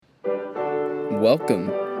Welcome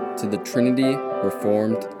to the Trinity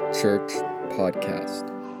Reformed Church podcast.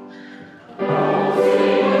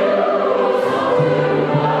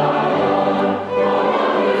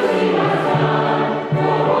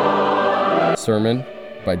 Sermon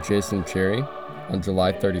by Jason Cherry on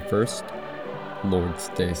July 31st, Lord's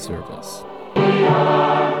Day service.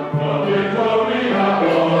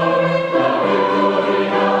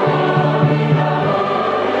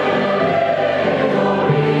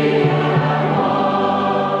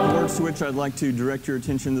 To which I'd like to direct your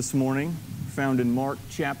attention this morning, found in Mark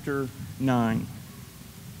chapter 9.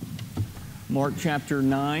 Mark chapter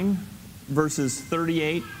 9, verses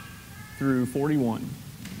 38 through 41.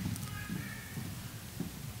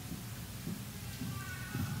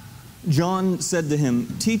 John said to him,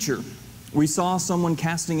 "Teacher, we saw someone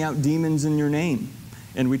casting out demons in your name,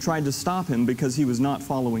 and we tried to stop him because he was not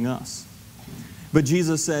following us." But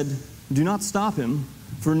Jesus said, "Do not stop him,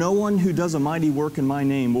 for no one who does a mighty work in my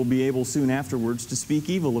name will be able soon afterwards to speak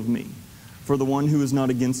evil of me. For the one who is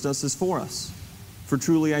not against us is for us. For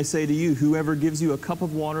truly I say to you, whoever gives you a cup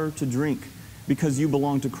of water to drink because you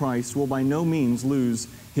belong to Christ will by no means lose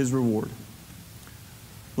his reward."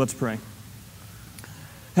 Let's pray.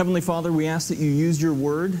 Heavenly Father, we ask that you use your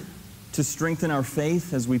word to strengthen our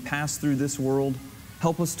faith as we pass through this world.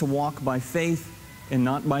 Help us to walk by faith and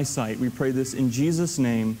not by sight. We pray this in Jesus'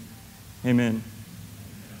 name. Amen.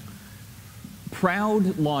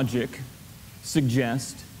 Proud logic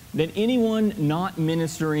suggests that anyone not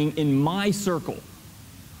ministering in my circle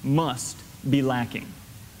must be lacking.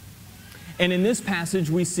 And in this passage,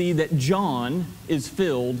 we see that John is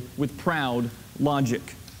filled with proud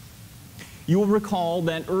logic. You will recall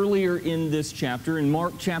that earlier in this chapter, in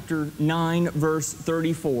Mark chapter 9, verse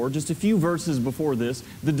 34, just a few verses before this,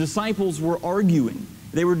 the disciples were arguing.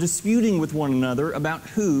 They were disputing with one another about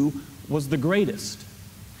who was the greatest.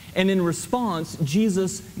 And in response,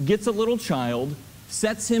 Jesus gets a little child,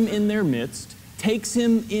 sets him in their midst, takes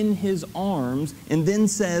him in his arms, and then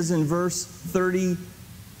says in verse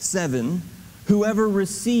 37, "Whoever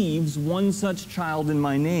receives one such child in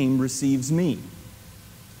my name receives me.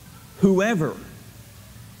 Whoever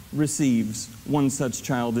receives one such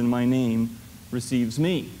child in my name receives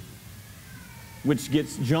me." Which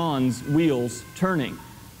gets John's wheels turning.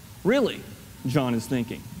 Really, John is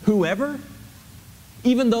thinking, whoever?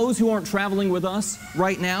 Even those who aren't traveling with us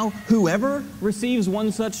right now, whoever receives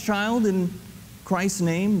one such child in Christ's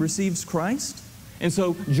name receives Christ? And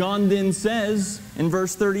so John then says in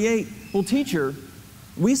verse 38, "Well, teacher,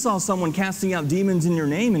 we saw someone casting out demons in your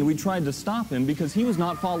name and we tried to stop him because he was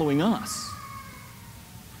not following us."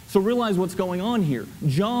 So realize what's going on here.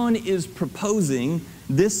 John is proposing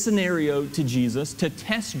this scenario to Jesus to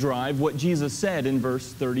test drive what Jesus said in verse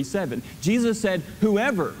 37. Jesus said,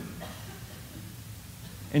 "Whoever."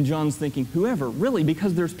 And John's thinking, whoever? Really?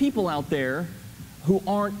 Because there's people out there who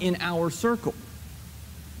aren't in our circle.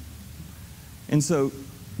 And so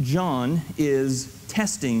John is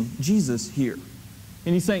testing Jesus here.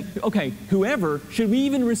 And he's saying, okay, whoever, should we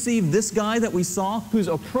even receive this guy that we saw who's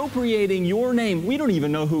appropriating your name? We don't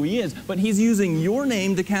even know who he is, but he's using your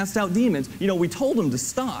name to cast out demons. We told him to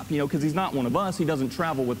stop, because he's not one of us. He doesn't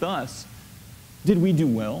travel with us. Did we do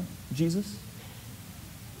well, Jesus?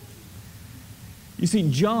 You see,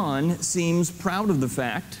 John seems proud of the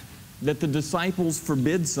fact that the disciples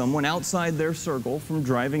forbid someone outside their circle from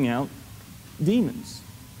driving out demons.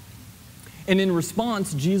 And in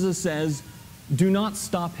response, Jesus says, "Do not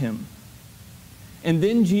stop him." And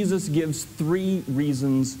then Jesus gives 3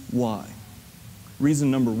 reasons why.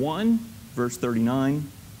 Reason number 1, verse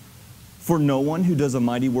 39, "For no one who does a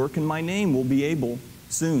mighty work in my name will be able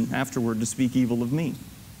soon afterward to speak evil of me."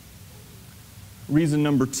 Reason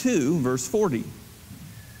number 2, verse 40,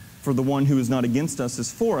 "For the one who is not against us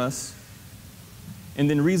is for us." And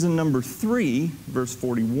then reason number 3, verse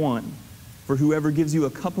 41, "For whoever gives you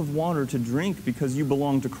a cup of water to drink because you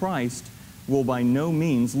belong to Christ will by no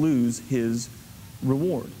means lose his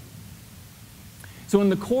reward." So in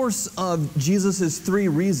the course of Jesus' 3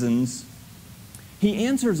 reasons, he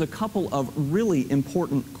answers a couple of really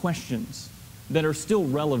important questions that are still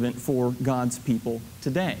relevant for God's people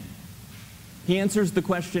today. He answers the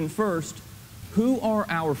question first, who are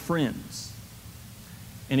our friends?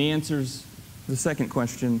 And he answers the second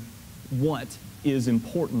question, what is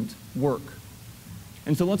important work?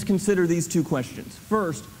 And so let's consider these 2 questions.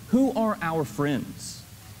 First, who are our friends?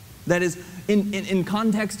 That is, in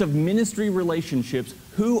context of ministry relationships,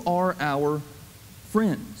 who are our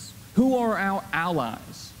friends? Who are our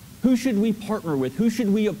allies? Who should we partner with? Who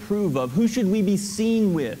should we approve of? Who should we be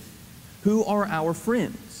seen with? Who are our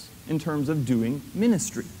friends in terms of doing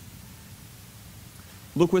ministry?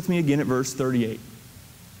 Look with me again at verse 38.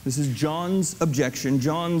 This is John's objection,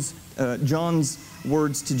 John's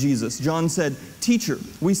words to Jesus. John said, "Teacher,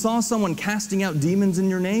 we saw someone casting out demons in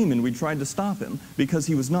your name, and we tried to stop him because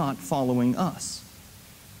he was not following us."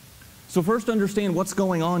 So first understand what's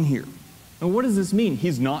going on here. And what does this mean?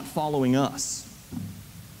 He's not following us.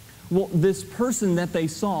 Well, this person that they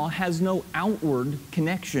saw has no outward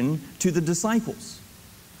connection to the disciples.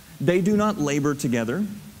 They do not labor together.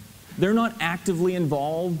 They're not actively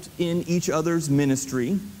involved in each other's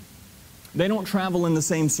ministry. They don't travel in the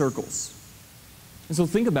same circles. And so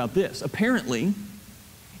think about this. Apparently,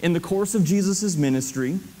 in the course of Jesus'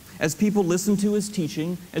 ministry, as people listened to his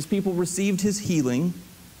teaching, as people received his healing,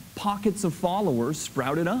 pockets of followers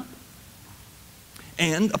sprouted up.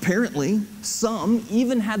 And apparently, some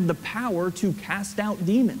even had the power to cast out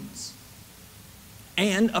demons.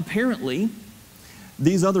 And apparently,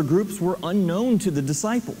 these other groups were unknown to the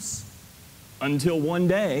disciples until one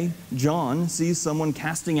day, John sees someone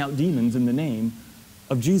casting out demons in the name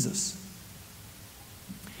of Jesus.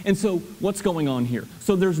 And so, what's going on here?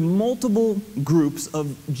 So there's multiple groups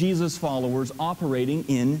of Jesus followers operating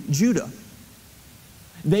in Judah.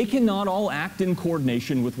 They cannot all act in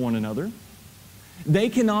coordination with one another. They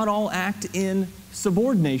cannot all act in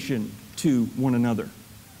subordination to one another.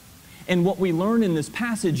 And what we learn in this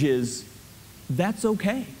passage is that's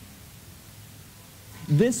okay.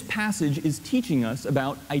 This passage is teaching us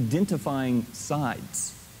about identifying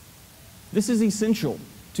sides. This is essential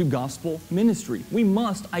to gospel ministry. We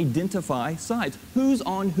must identify sides. Who's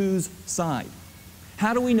on whose side?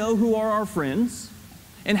 How do we know who are our friends?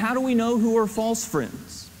 And how do we know who are false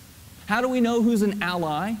friends? How do we know who's an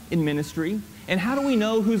ally in ministry? And how do we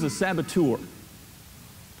know who's a saboteur?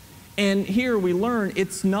 And here we learn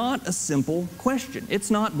it's not a simple question. It's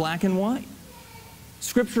not black and white.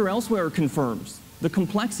 Scripture elsewhere confirms the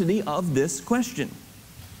complexity of this question.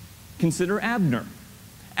 Consider Abner.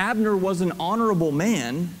 Abner was an honorable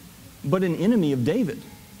man, but an enemy of David.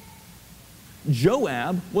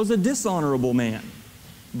 Joab was a dishonorable man,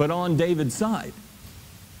 but on David's side.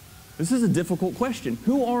 This is a difficult question.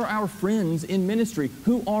 Who are our friends in ministry?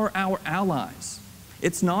 Who are our allies?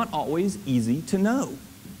 It's not always easy to know.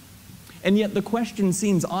 And yet the question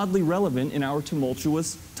seems oddly relevant in our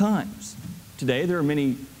tumultuous times. Today there are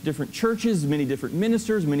many different churches, many different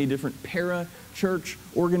ministers, many different para-church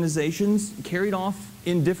organizations carried off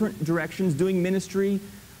in different directions, doing ministry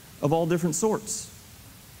of all different sorts.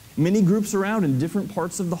 Many groups are out in different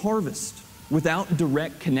parts of the harvest without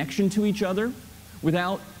direct connection to each other,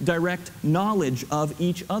 without direct knowledge of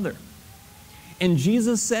each other. And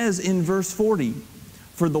Jesus says in verse 40,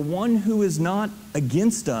 "For the one who is not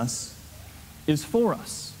against us is for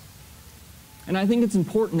us." And I think it's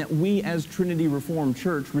important that we as Trinity Reformed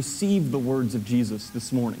Church receive the words of Jesus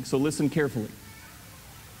this morning. So listen carefully.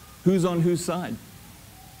 Who's on whose side?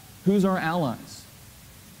 Who's our allies?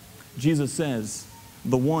 Jesus says,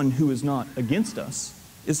 "The one who is not against us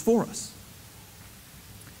is for us."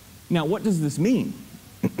 Now, what does this mean?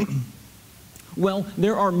 Well,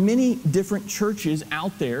 there are many different churches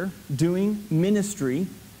out there doing ministry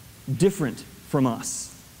different from us.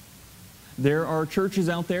 There are churches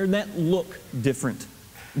out there that look different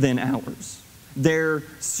than ours. Their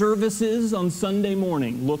services on Sunday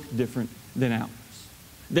morning look different than ours.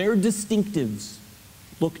 Their distinctives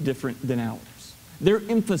look different than ours. Their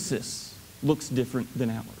emphasis looks different than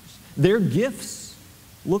ours. Their gifts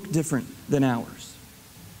look different than ours.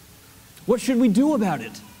 What should we do about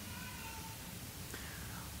it?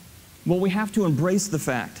 Well, we have to embrace the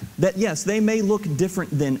fact that, yes, they may look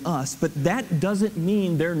different than us, but that doesn't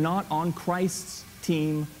mean they're not on Christ's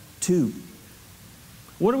team too.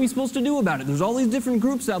 What are we supposed to do about it? There's all these different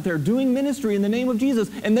groups out there doing ministry in the name of Jesus,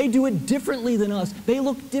 and they do it differently than us. They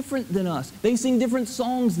look different than us. They sing different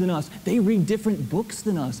songs than us. They read different books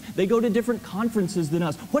than us. They go to different conferences than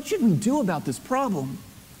us. What should we do about this problem?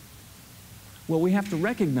 Well, we have to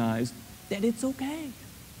recognize that it's okay.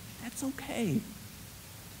 That's okay.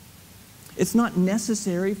 It's not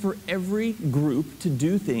necessary for every group to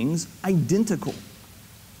do things identical.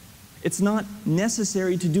 It's not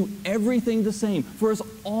necessary to do everything the same, for us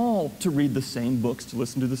all to read the same books, to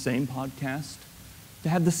listen to the same podcast, to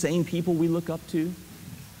have the same people we look up to.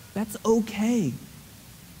 That's okay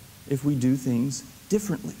if we do things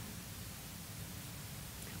differently.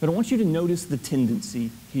 But I want you to notice the tendency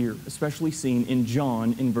here, especially seen in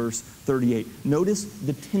John in verse 38. Notice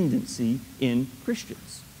the tendency in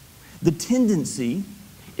Christians. The tendency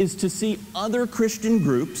is to see other Christian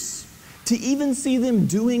groups, to even see them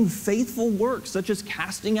doing faithful work, such as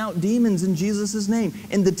casting out demons in Jesus' name.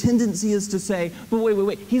 And the tendency is to say, but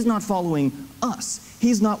wait, he's not following us.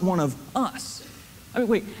 He's not one of us. I mean,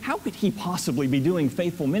 wait, how could he possibly be doing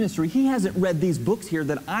faithful ministry? He hasn't read these books here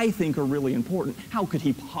that I think are really important. How could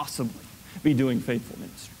he possibly be doing faithful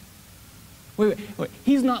ministry? Wait.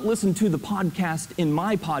 He's not listened to the podcast in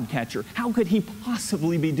my podcatcher. How could he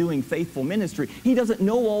possibly be doing faithful ministry? He doesn't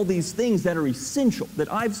know all these things that are essential,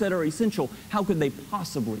 that I've said are essential. How could they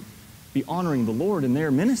possibly be honoring the Lord in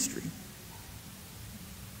their ministry?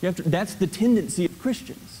 That's the tendency of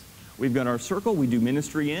Christians. We've got our circle we do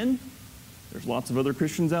ministry in. There's lots of other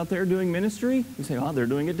Christians out there doing ministry. We say, they're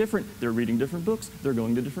doing it different. They're reading different books. They're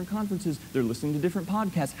going to different conferences. They're listening to different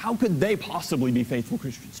podcasts. How could they possibly be faithful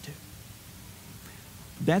Christians too?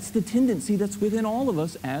 That's the tendency that's within all of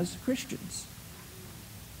us as Christians.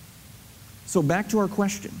 So back to our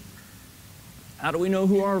question. How do we know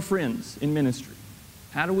who are our friends in ministry?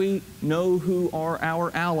 How do we know who are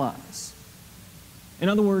our allies? In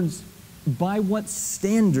other words, by what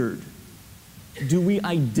standard do we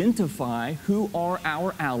identify who are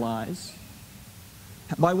our allies?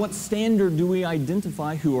 By what standard do we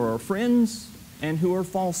identify who are our friends and who are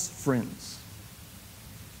false friends?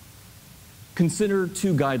 Consider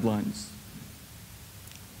two guidelines.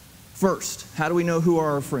 First, how do we know who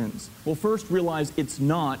are our friends? Well, first realize it's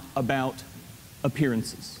not about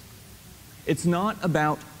appearances. It's not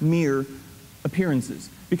about mere appearances.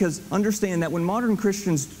 Because understand that when modern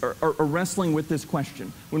Christians are wrestling with this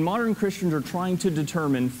question, when modern Christians are trying to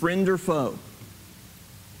determine friend or foe,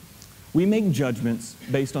 we make judgments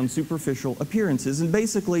based on superficial appearances. And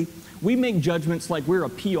basically, we make judgments like we're a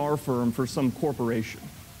PR firm for some corporation.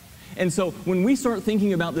 And so when we start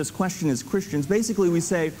thinking about this question as Christians, basically we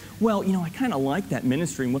say, well, I kind of like that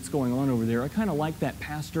ministry and what's going on over there. I kind of like that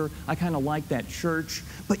pastor. I kind of like that church.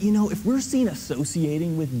 But if we're seen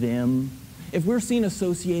associating with them, if we're seen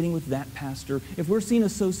associating with that pastor, if we're seen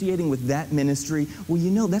associating with that ministry,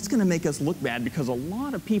 well, that's going to make us look bad because a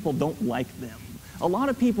lot of people don't like them. A lot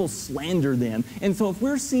of people slander them. And so if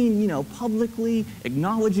we're seen, publicly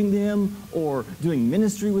acknowledging them or doing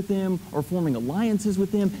ministry with them or forming alliances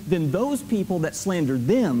with them, then those people that slander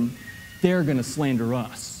them, they're going to slander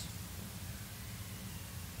us.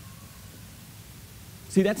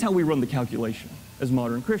 See, that's how we run the calculation as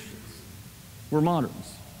modern Christians. We're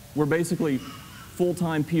moderns. We're basically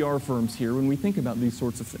full-time PR firms here when we think about these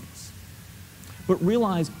sorts of things. But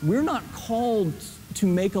realize we're not called to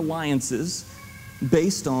make alliances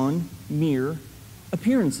based on mere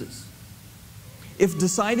appearances. If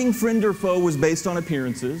deciding friend or foe was based on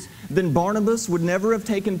appearances, then Barnabas would never have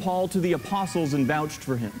taken Paul to the apostles and vouched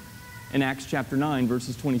for him in Acts chapter 9,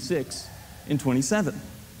 verses 26 and 27.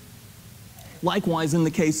 Likewise, in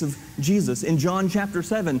the case of Jesus, in John chapter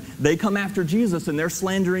 7, they come after Jesus and they're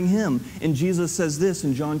slandering him. And Jesus says this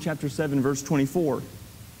in John chapter 7, verse 24,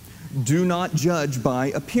 "Do not judge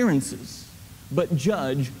by appearances, but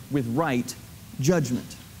judge with right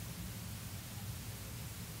judgment."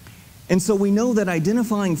 And so we know that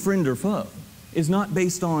identifying friend or foe is not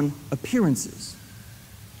based on appearances.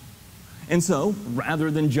 And so,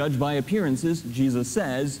 rather than judge by appearances, Jesus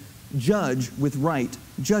says, judge with right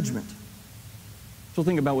judgment. So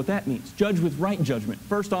think about what that means. Judge with right judgment.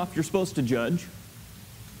 First off, you're supposed to judge.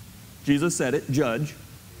 Jesus said it, judge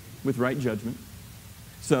with right judgment.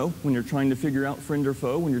 So, when you're trying to figure out friend or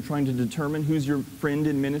foe, when you're trying to determine who's your friend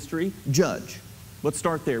in ministry, judge. Let's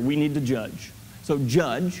start there. We need to judge. So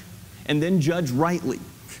judge, and then judge rightly.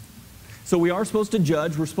 So we are supposed to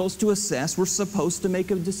judge, we're supposed to assess, we're supposed to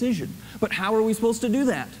make a decision. But how are we supposed to do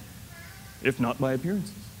that? If not by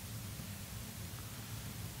appearances.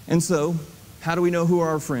 And so, how do we know who are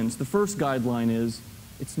our friends? The first guideline is,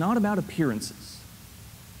 it's not about appearances.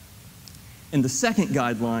 And the second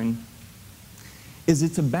guideline is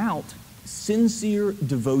it's about sincere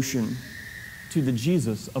devotion to the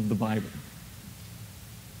Jesus of the Bible.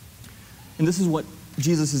 And this is what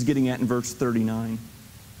Jesus is getting at in verse 39.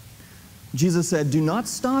 Jesus said, "Do not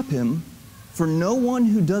stop him, for no one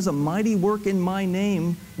who does a mighty work in my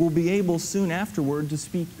name will be able soon afterward to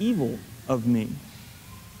speak evil of me."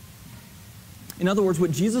 In other words,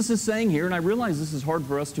 what Jesus is saying here, and I realize this is hard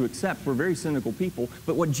for us to accept, we're very cynical people,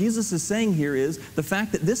 but what Jesus is saying here is the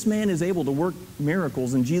fact that this man is able to work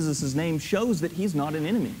miracles in Jesus' name shows that he's not an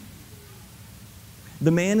enemy. The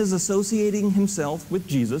man is associating himself with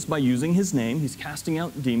Jesus by using his name. He's casting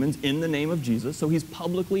out demons in the name of Jesus, so he's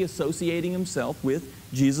publicly associating himself with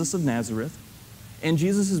Jesus of Nazareth. And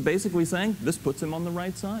Jesus is basically saying, this puts him on the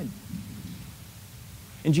right side.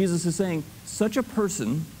 And Jesus is saying, such a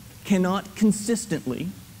person cannot consistently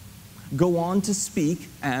go on to speak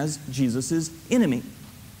as Jesus' enemy.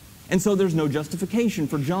 And so there's no justification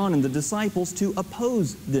for John and the disciples to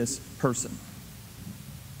oppose this person.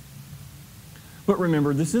 But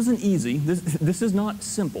remember, this isn't easy. This is not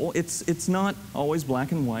simple. It's not always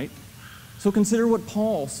black and white. So consider what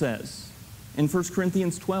Paul says in 1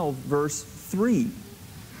 Corinthians 12, verse 3.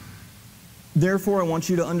 Therefore, I want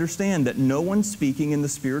you to understand that no one speaking in the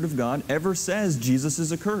Spirit of God ever says Jesus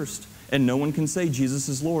is accursed, and no one can say Jesus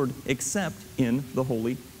is Lord except in the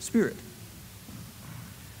Holy Spirit.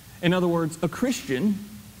 In other words, a Christian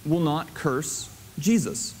will not curse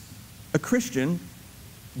Jesus. A Christian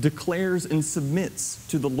declares and submits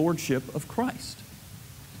to the lordship of Christ.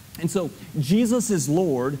 And so, Jesus is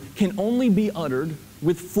Lord can only be uttered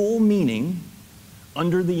with full meaning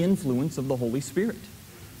under the influence of the Holy Spirit.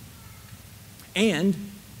 And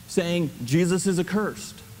saying Jesus is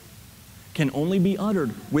accursed can only be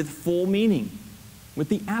uttered with full meaning, with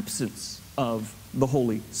the absence of the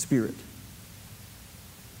Holy Spirit.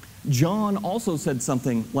 John also said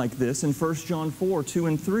something like this in 1 John 4, 2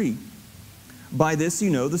 and 3. By this you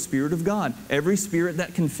know the Spirit of God. Every spirit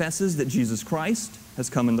that confesses that Jesus Christ has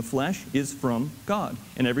come in the flesh is from God.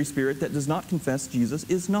 And every spirit that does not confess Jesus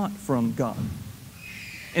is not from God.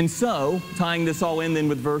 And so, tying this all in then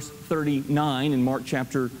with verse 39 in Mark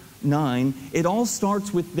chapter 9, it all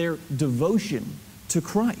starts with their devotion to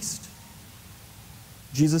Christ.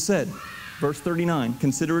 Jesus said, verse 39,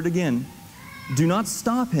 consider it again. Do not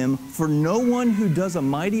stop him, for no one who does a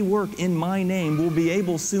mighty work in my name will be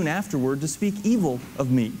able soon afterward to speak evil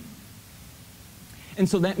of me. And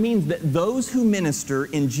so that means that those who minister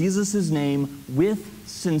in Jesus' name with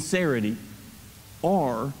sincerity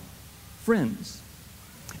are friends.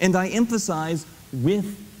 And I emphasize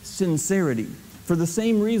with sincerity, for the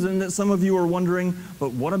same reason that some of you are wondering,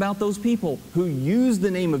 but what about those people who use the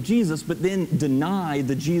name of Jesus but then deny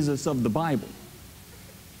the Jesus of the Bible?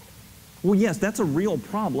 Well, yes, that's a real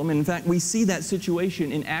problem. And in fact, we see that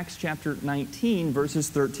situation in Acts chapter 19, verses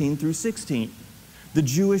 13 through 16. The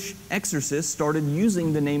Jewish exorcists started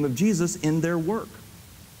using the name of Jesus in their work.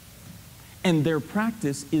 And their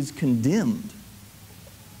practice is condemned.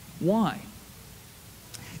 Why?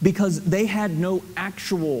 Because they had no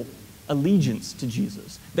actual allegiance to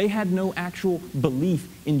Jesus. They had no actual belief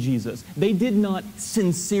in Jesus. They did not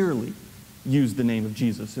sincerely use the name of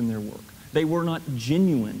Jesus in their work. They were not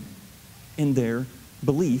genuine in their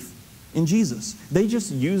belief in Jesus. They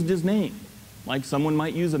just used his name, like someone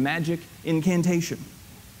might use a magic incantation.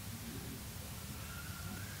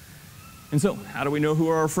 And so, how do we know who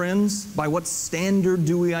are our friends? By what standard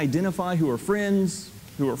do we identify who are friends,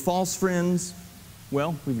 who are false friends?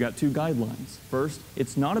 Well, we've got two guidelines. First,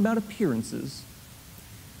 it's not about appearances.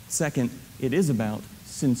 Second, it is about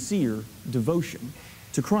sincere devotion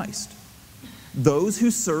to Christ. Those who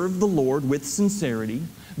serve the Lord with sincerity,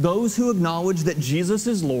 those who acknowledge that Jesus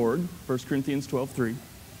is Lord, 1 Corinthians 12:3,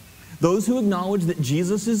 those who acknowledge that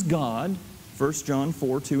Jesus is God, 1 John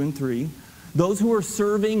 4, 2 and 3, those who are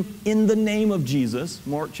serving in the name of Jesus,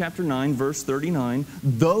 Mark chapter 9, verse 39,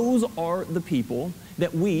 those are the people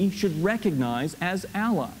that we should recognize as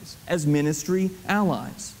allies, as ministry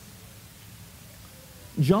allies.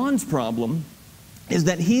 John's problem is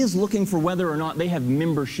that he is looking for whether or not they have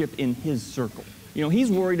membership in his circle. You know, he's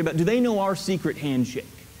worried about, do they know our secret handshake?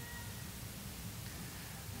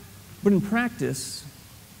 But in practice,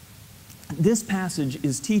 this passage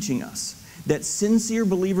is teaching us that sincere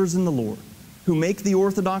believers in the Lord who make the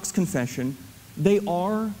Orthodox confession, they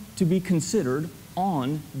are to be considered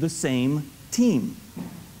on the same team.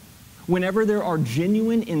 Whenever there are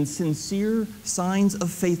genuine and sincere signs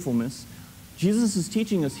of faithfulness, Jesus is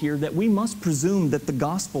teaching us here that we must presume that the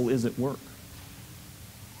gospel is at work.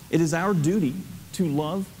 It is our duty to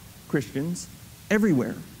love Christians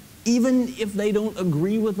everywhere, even if they don't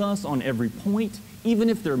agree with us on every point, even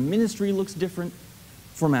if their ministry looks different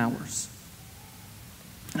from ours.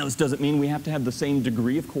 Now, this doesn't mean we have to have the same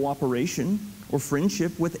degree of cooperation or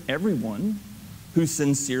friendship with everyone who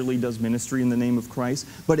sincerely does ministry in the name of Christ,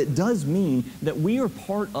 but it does mean that we are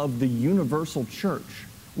part of the universal church.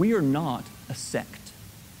 We are not a sect.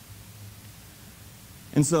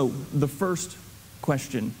 And so, the first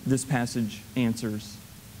question this passage answers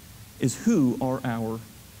is, who are our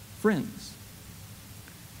friends?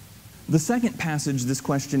 The second passage this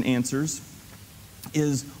question answers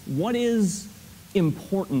is, what is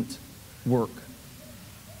important work?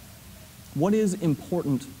 What is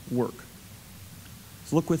important work?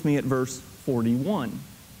 So look with me at verse 41.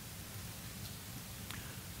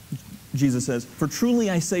 Jesus says, "For truly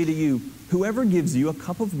I say to you, whoever gives you a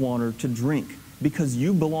cup of water to drink because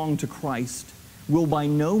you belong to Christ will by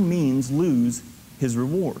no means lose his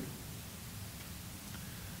reward."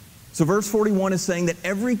 So verse 41 is saying that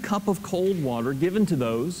every cup of cold water given to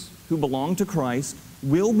those who belong to Christ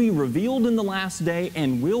will be revealed in the last day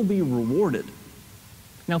and will be rewarded.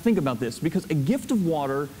 Now think about this, because a gift of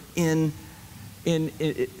water in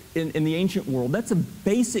the ancient world, that's a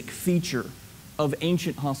basic feature of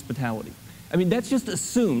ancient hospitality. I mean, that's just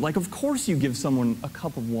assumed. Like, of course you give someone a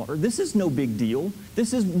cup of water. This is no big deal.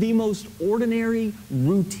 This is the most ordinary,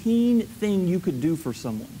 routine thing you could do for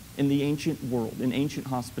someone in the ancient world, in ancient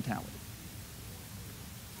hospitality.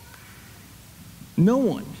 No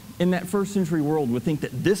one in that first century world would think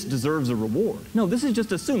that this deserves a reward. No, this is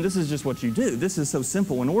just assumed. This is just what you do. This is so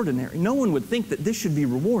simple and ordinary. No one would think that this should be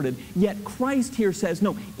rewarded. Yet Christ here says,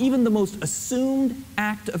 no, even the most assumed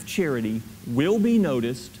act of charity will be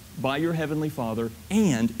noticed by your heavenly Father,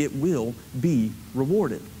 and it will be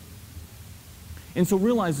rewarded. And so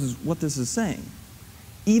realize what this is saying.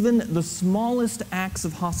 Even the smallest acts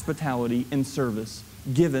of hospitality and service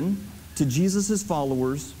given to Jesus'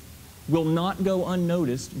 followers will not go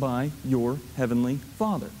unnoticed by your heavenly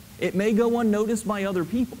Father. It may go unnoticed by other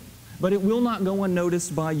people, but it will not go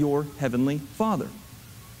unnoticed by your heavenly Father.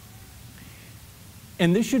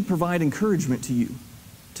 And this should provide encouragement to you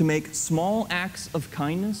to make small acts of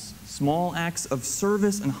kindness, small acts of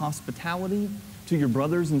service and hospitality to your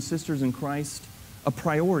brothers and sisters in Christ a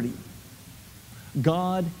priority.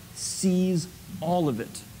 God sees all of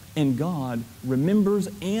it, and God remembers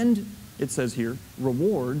and, it says here,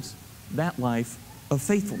 rewards that life of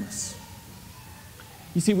faithfulness.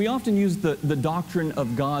 You see, we often use the doctrine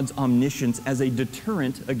of God's omniscience as a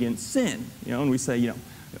deterrent against sin. And we say,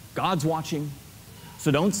 God's watching,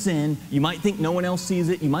 so don't sin. You might think no one else sees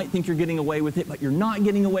it. You might think you're getting away with it, but you're not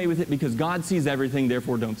getting away with it because God sees everything,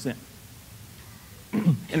 therefore don't sin.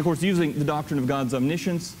 And of course, using the doctrine of God's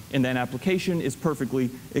omniscience in that application is perfectly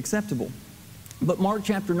acceptable. But Mark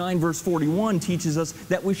chapter 9, verse 41 teaches us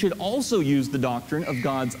that we should also use the doctrine of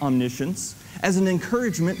God's omniscience as an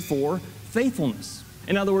encouragement for faithfulness.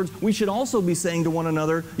 In other words, we should also be saying to one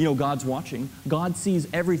another, God's watching. God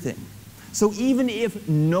sees everything. So even if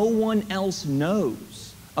no one else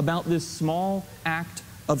knows about this small act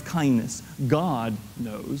of kindness, God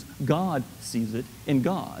knows, God sees it, and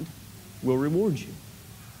God will reward you.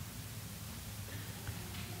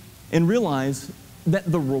 And realize that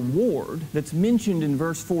the reward that's mentioned in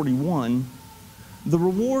verse 41, the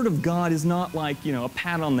reward of God is not like, a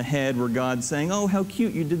pat on the head where God's saying, oh, how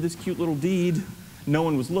cute, you did this cute little deed. No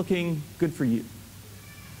one was looking, good for you.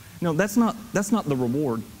 No, that's not the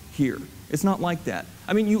reward here. It's not like that.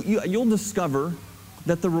 I mean, you'll discover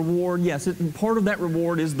that the reward, yes, part of that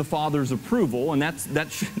reward is the Father's approval, and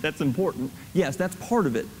that's important. Yes, that's part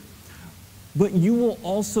of it. But you will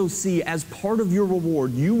also see, as part of your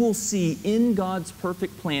reward, you will see in God's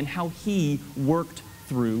perfect plan how He worked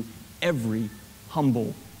through every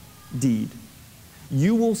humble deed.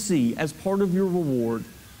 You will see, as part of your reward,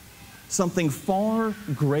 something far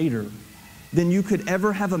greater than you could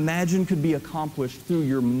ever have imagined could be accomplished through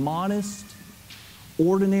your modest,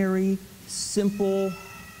 ordinary, simple,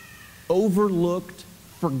 overlooked,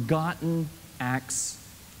 forgotten acts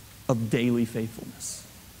of daily faithfulness.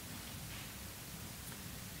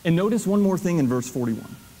 And notice one more thing in verse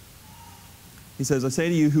 41. He says, I say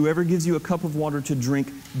to you, whoever gives you a cup of water to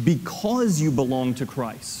drink because you belong to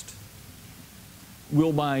Christ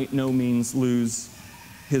will by no means lose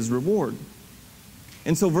his reward.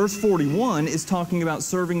 And so verse 41 is talking about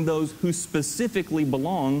serving those who specifically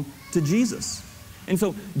belong to Jesus. And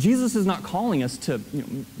so Jesus is not calling us to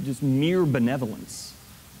just mere benevolence.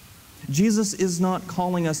 Jesus is not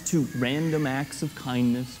calling us to random acts of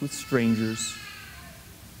kindness with strangers.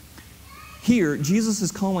 Here, Jesus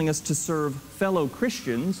is calling us to serve fellow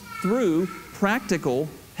Christians through practical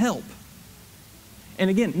help. And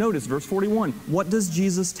again, notice verse 41. What does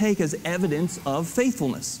Jesus take as evidence of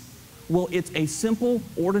faithfulness? Well, it's a simple,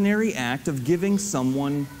 ordinary act of giving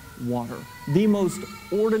someone water. The most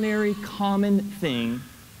ordinary, common thing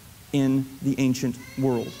in the ancient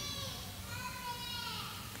world.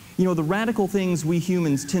 The radical things we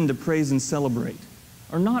humans tend to praise and celebrate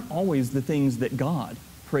are not always the things that God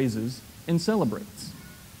praises and celebrates.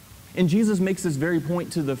 And Jesus makes this very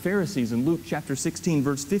point to the Pharisees in Luke chapter 16,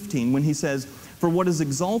 verse 15, when he says, for what is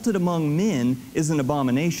exalted among men is an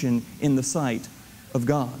abomination in the sight of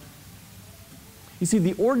God. You see,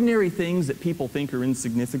 the ordinary things that people think are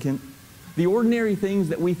insignificant, the ordinary things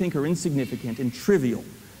that we think are insignificant and trivial,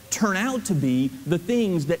 turn out to be the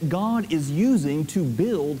things that God is using to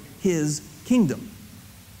build His kingdom.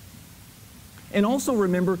 And also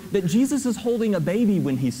remember that Jesus is holding a baby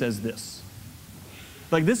when He says this.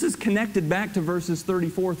 Like, this is connected back to verses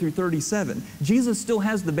 34 through 37. Jesus still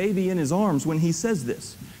has the baby in His arms when He says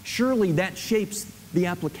this. Surely that shapes the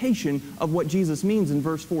application of what Jesus means in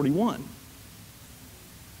verse 41.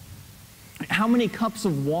 How many cups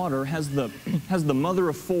of water has the mother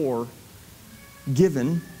of four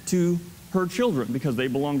given to her children? Because they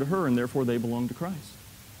belong to her and therefore they belong to Christ.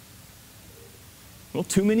 Well,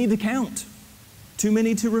 too many to count, too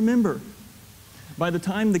many to remember. By the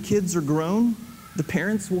time the kids are grown, the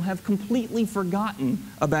parents will have completely forgotten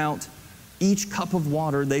about each cup of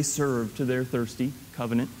water they serve to their thirsty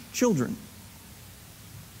covenant children.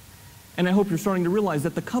 And I hope you're starting to realize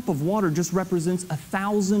that the cup of water just represents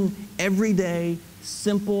 1,000 everyday,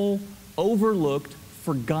 simple, overlooked,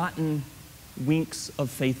 forgotten winks of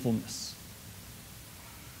faithfulness.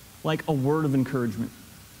 Like a word of encouragement,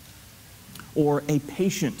 or a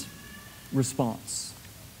patient response,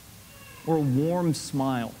 or a warm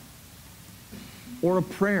smile, or a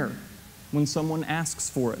prayer when someone asks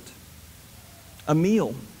for it, a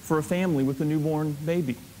meal for a family with a newborn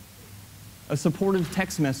baby, a supportive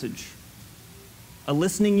text message, a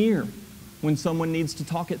listening ear when someone needs to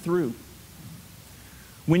talk it through,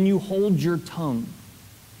 when you hold your tongue,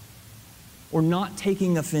 or not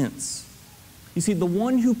taking offense. You see, the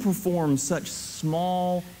one who performs such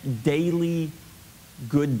small, daily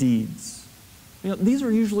good deeds, these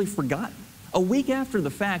are usually forgotten. A week after the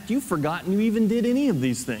fact, you've forgotten you even did any of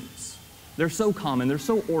these things. They're so common, they're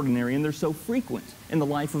so ordinary, and they're so frequent in the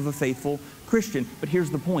life of a faithful Christian. But here's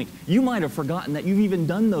the point. You might have forgotten that you've even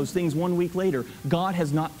done those things 1 week later. God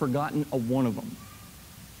has not forgotten a one of them.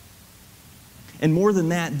 And more than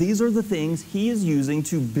that, these are the things He is using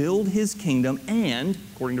to build His kingdom, and,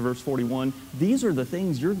 according to verse 41, these are the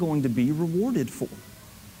things you're going to be rewarded for.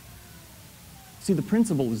 See, the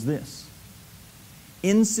principle is this.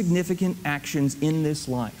 Insignificant actions in this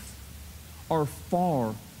life are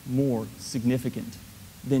far more significant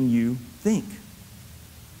than you think.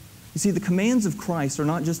 You see, the commands of Christ are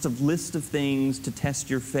not just a list of things to test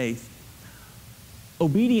your faith.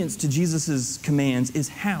 Obedience to Jesus' commands is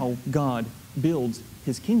how God builds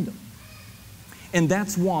His kingdom. And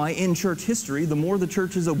that's why in church history, the more the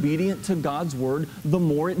church is obedient to God's word, the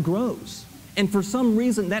more it grows. And for some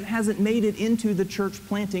reason, that hasn't made it into the church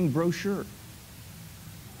planting brochure.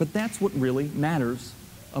 But that's what really matters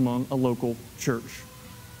among a local church.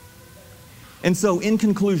 And so, in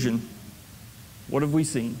conclusion, what have we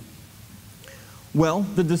seen? Well,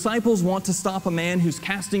 the disciples want to stop a man who's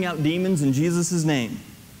casting out demons in Jesus' name.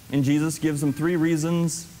 And Jesus gives them 3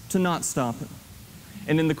 reasons to not stop him.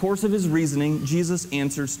 And in the course of His reasoning, Jesus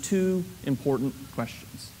answers 2 important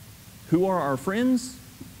questions. Who are our friends?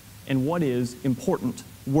 And what is important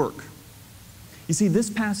work? You see, this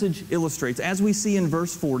passage illustrates, as we see in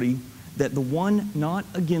verse 40, that the one not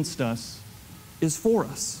against us is for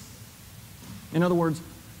us. In other words,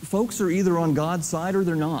 folks are either on God's side or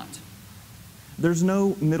they're not. There's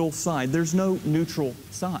no middle side. There's no neutral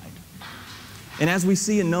side. And as we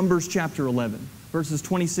see in Numbers chapter 11, verses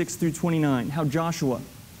 26 through 29, how Joshua,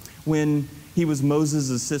 when he was Moses'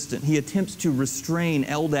 assistant, he attempts to restrain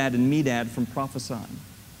Eldad and Medad from prophesying.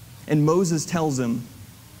 And Moses tells him,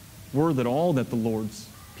 were that all that the Lord's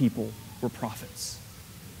people were prophets.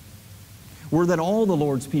 Were that all the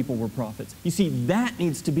Lord's people were prophets. You see, that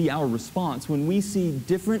needs to be our response when we see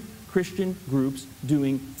different Christian groups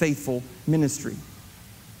doing faithful ministry.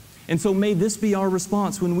 And so may this be our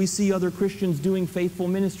response when we see other Christians doing faithful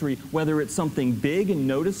ministry, whether it's something big and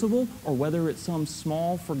noticeable or whether it's some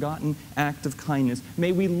small, forgotten act of kindness.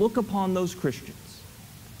 May we look upon those Christians,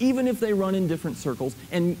 even if they run in different circles,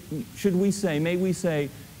 and may we say,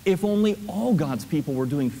 if only all God's people were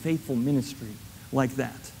doing faithful ministry like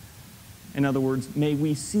that. In other words, may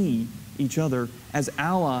we see each other as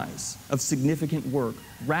allies of significant work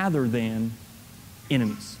rather than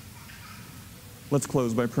enemies. Let's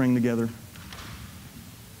close by praying together.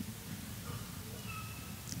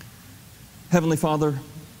 Heavenly Father,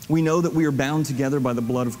 we know that we are bound together by the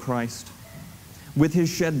blood of Christ. With His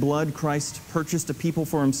shed blood, Christ purchased a people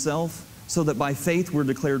for Himself, so that by faith we're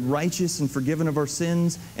declared righteous and forgiven of our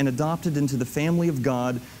sins and adopted into the family of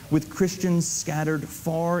God, with Christians scattered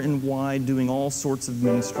far and wide doing all sorts of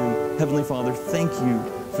ministry. Heavenly Father, thank You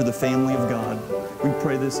for the family of God. We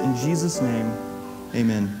pray this in Jesus' name.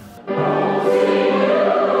 Amen.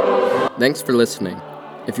 Thanks for listening.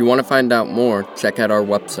 If you want to find out more, check out our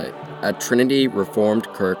website at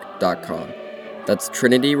trinityreformedkirk.com. That's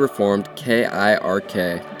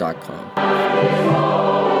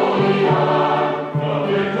trinityreformedkirk.com.